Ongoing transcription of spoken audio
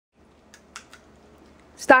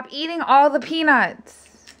Stop eating all the peanuts.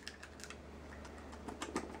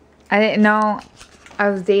 I didn't know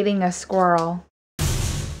I was dating a squirrel.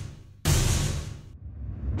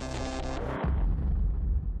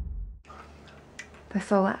 That's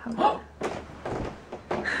so loud.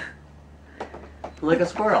 Like a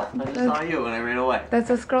squirrel. I just saw you and I ran away.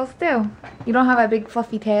 That's what squirrels do. You don't have a big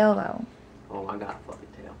fluffy tail though. Oh, I got a fluffy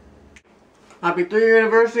tail. Happy 3-year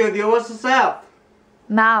anniversary of the OurStorySoFar.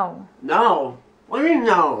 No. No. What do you mean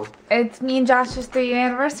no? It's me and Josh's 3-year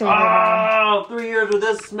anniversary. Oh, 3 years with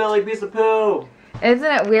this smelly piece of poo. Isn't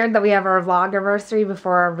it weird that we have our vlog anniversary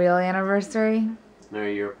before our real anniversary? They're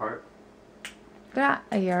a year apart. They're not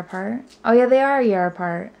a year apart. Oh yeah, they are a year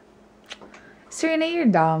apart. Serena, you're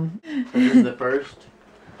dumb. So this is the first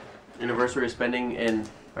anniversary of spending in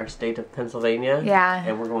our state of Pennsylvania. Yeah.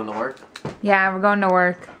 And we're going to work. Yeah, we're going to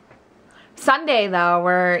work. Sunday though,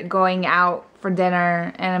 we're going out for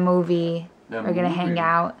dinner and a movie. We're gonna hang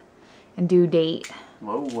out and do date.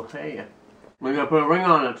 Whoa, hey. We're gonna put a ring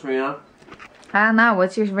on it, Serena. I don't know.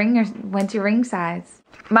 What's your ring size?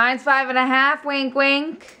 Mine's 5.5. Wink,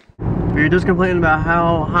 wink. We were just complaining about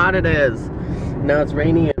how hot it is. Now it's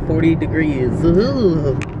rainy at 40 degrees.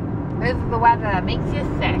 Ooh. This is the weather that makes you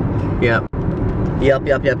sick. Yep. Yep.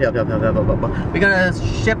 We gotta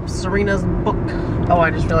ship Serena's book. Oh,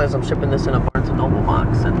 I just realized I'm shipping this in a Barnes & Noble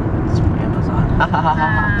box and it's from Amazon.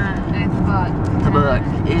 It's a book. It's a book.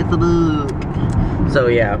 It's a book. So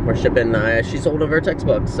yeah, we're shipping, she sold a Vertex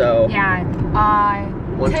book, so. Yeah,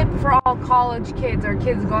 tip for all college kids or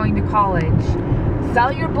kids going to college.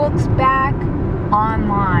 Sell your books back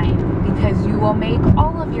online because you will make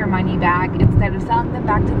all of your money back instead of selling them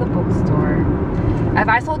back to the bookstore. If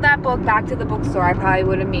I sold that book back to the bookstore, I probably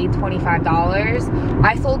would have made $25.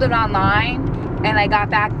 I sold it online and I got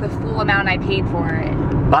back the full amount I paid for it.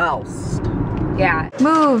 Bounced. Yeah.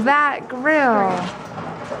 Move that grill.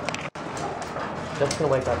 Just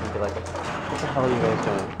gonna wake up and be like, what the hell are you guys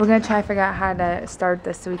doing? We're gonna try to figure out how to start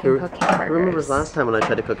this so we can cook hamburgers. I remember last time when I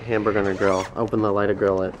tried to cook a hamburger on a grill. Open the light a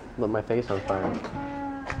grill, it lit my face on fire.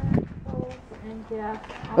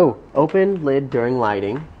 Oh, open lid during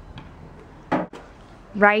lighting.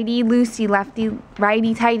 Righty loosey, lefty,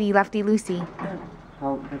 righty tighty, lefty loosey.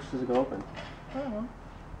 How much does it go open? I don't know.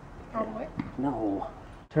 Probably. No.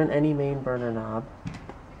 Turn any main burner knob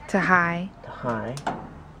To high. to high.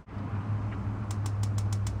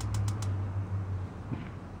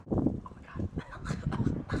 Oh my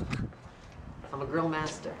god. I'm a grill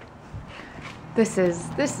master. This is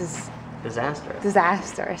Disastrous.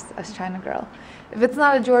 disastrous, us trying to grill. If it's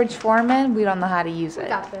not a George Foreman, we don't know how to use it.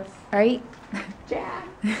 Got this. Right? Jack,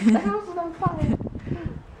 the house is on fire.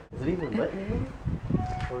 Is it even lit in here?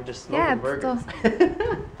 Or we're just Yeah, smoking it's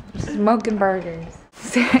burgers? Smoking burgers.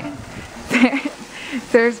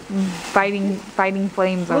 There's fighting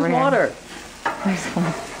flames over Where's here. water? There's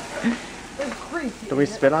one. It's greasy. Do we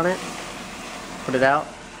spit on it? Put it out?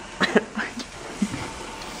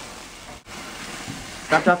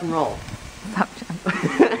 Stop, drop, and roll. Stop jumping.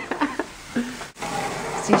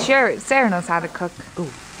 See, Sarah knows how to cook.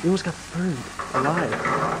 Oh, we almost got burned alive.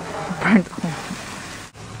 Burnt.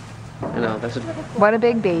 I know, that's what, What a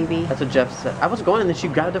big baby. that's what Jeff said. I was going and then she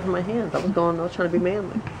grabbed it from my hands. I was trying to be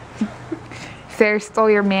manly. Sarah stole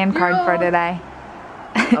your man card for today.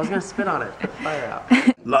 I was gonna spit on it. Put the fire out.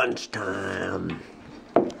 Lunchtime.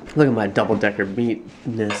 Look at my double-decker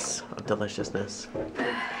meatness of deliciousness.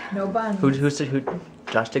 No bun. Who?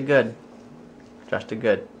 Josh did good. Josh did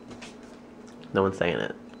good. No one's saying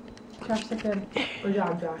it. Josh did good. Good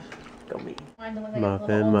job, Josh. Go me.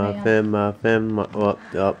 Muffin.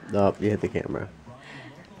 Up. You hit the camera.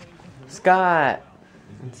 Scott.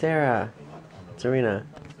 And Sarah. Serena.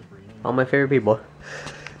 All my favorite people.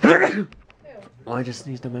 Oh, I just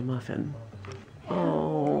sneezed on my muffin.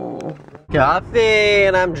 Oh. Coffee,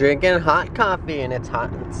 and I'm drinking hot coffee, and it's hot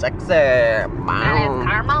and sexy. And it's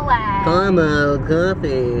caramel. Caramel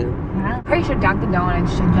coffee. I'm pretty sure Dunkin'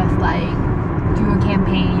 Donuts should just like do a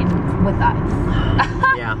campaign with us.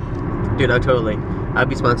 Yeah. Dude, I'd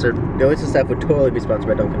be sponsored. The OurStorySoFar would totally be sponsored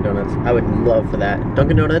by Dunkin' Donuts. I would love for that.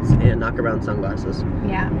 Dunkin' Donuts and Knockaround sunglasses.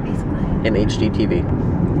 Yeah, basically. And HD TV.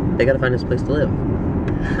 They gotta find us a place to live.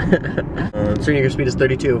 Serena, your speed is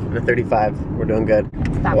 32 and a 35. We're doing good.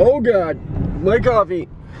 Stop. Oh god, my coffee.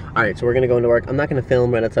 Alright, so we're gonna go into work. I'm not gonna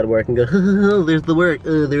film right outside of work and go, oh, there's the work,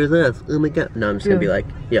 oh, there's us, oh my god. No, I'm just gonna be like,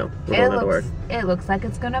 yo, we're going to work. It looks like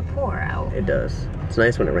it's gonna pour out. It does. It's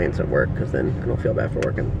nice when it rains at work because then I don't feel bad for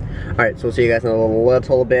working. Alright, so we'll see you guys in a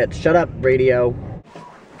little bit. Shut up, radio.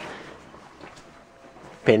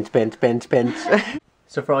 Pinch.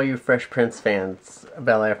 So for all you Fresh Prince fans,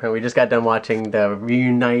 Bel-Air fan, we just got done watching the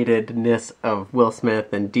reunitedness of Will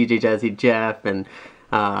Smith and DJ Jazzy Jeff and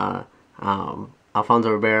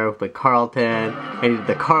Alfonso Ribeiro with Carlton. I did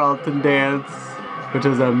the Carlton dance, which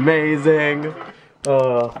was amazing.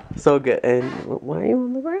 Oh, so good. And why are you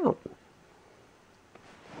on the ground?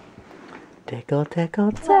 Tickle,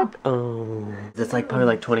 tickle, tickle. Oh, it's like probably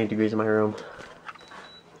like 20 degrees in my room.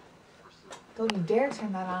 Don't you dare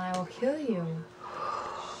turn that on, I will kill you.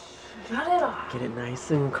 Shut it off. Get it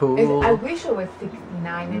nice and cool. I wish it was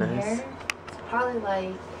 69 in here. It's probably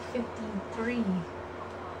like 53.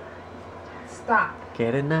 Stop.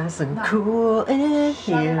 Get it nice and cool in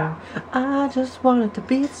here. I just want it to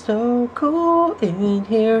be so cool in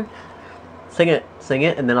here. Sing it,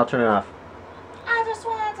 and then I'll turn it off. I just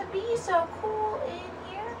want it to be so cool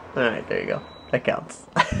in here. Alright, there you go. That counts.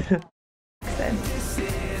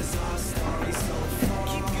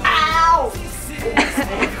 Ow!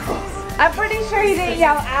 I'm pretty sure he didn't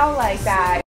yell ow like that.